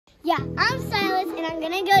Yeah, I'm Silas, and I'm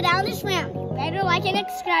gonna go down this ramp. You better like and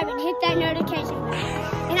subscribe and hit that notification bell.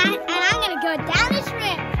 And I'm gonna go down this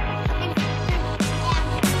ramp.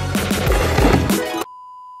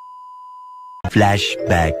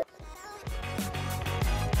 Flashback.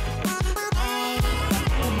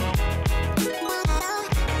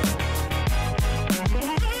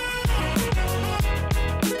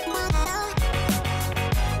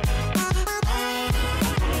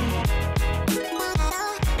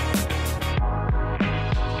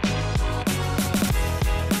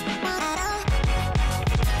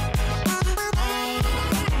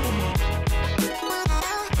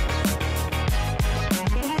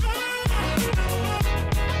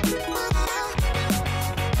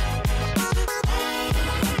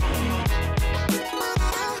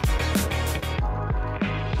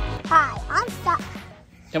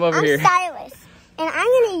 Come over here. I'm Silas, and I'm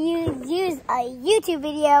gonna use a YouTube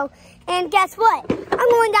video. And guess what? I'm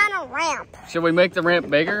going down a ramp. Should we make the ramp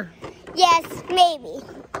bigger? Yes, maybe.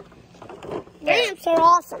 Ramps are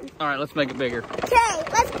awesome. All right, let's make it bigger. Okay,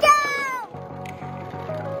 let's go.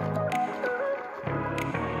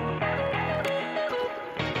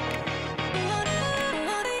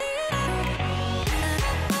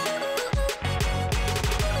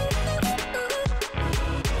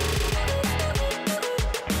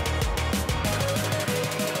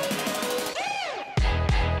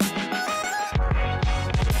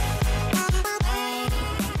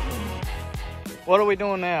 What are we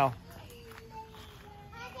doing now?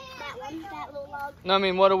 That little log. No, I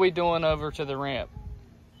mean, what are we doing over to the ramp?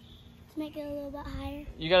 Let's make it a little bit higher.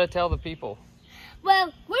 You got to tell the people.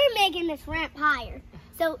 Well, we're making this ramp higher.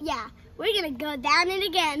 So, yeah, we're going to go down it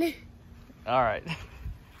again. All right.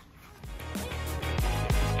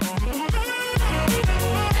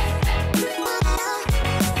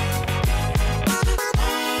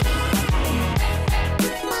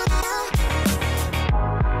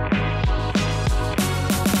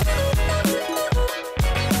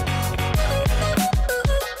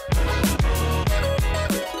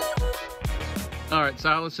 All right,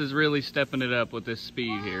 Silas is really stepping it up with this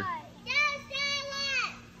speed here.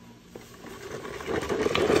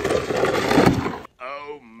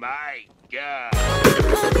 Oh my God.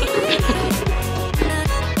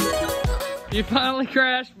 You finally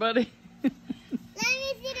crashed, buddy. Let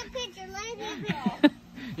me see the picture. Let me see the picture.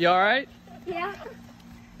 You all right? Yeah.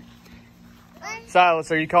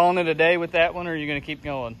 Silas, are you calling it a day with that one, or are you going to keep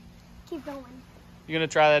going? Keep going. You going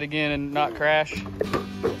to try that again and not crash?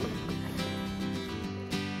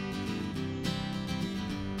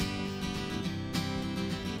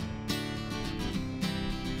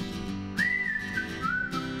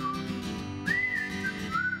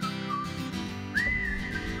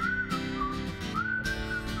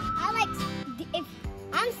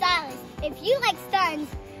 I'm Silas. If you like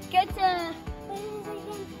stunts, go to.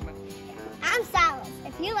 I'm Silas.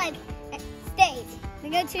 If you like states,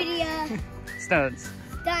 then go to the Stunts.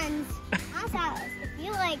 stunts. I'm Silas. If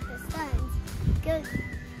you like the stunts, go.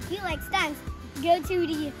 If you like stunts, go to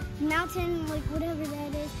the mountain, like whatever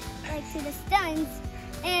that is, like to the stunts,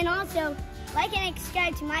 and also like and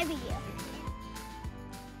subscribe to my video.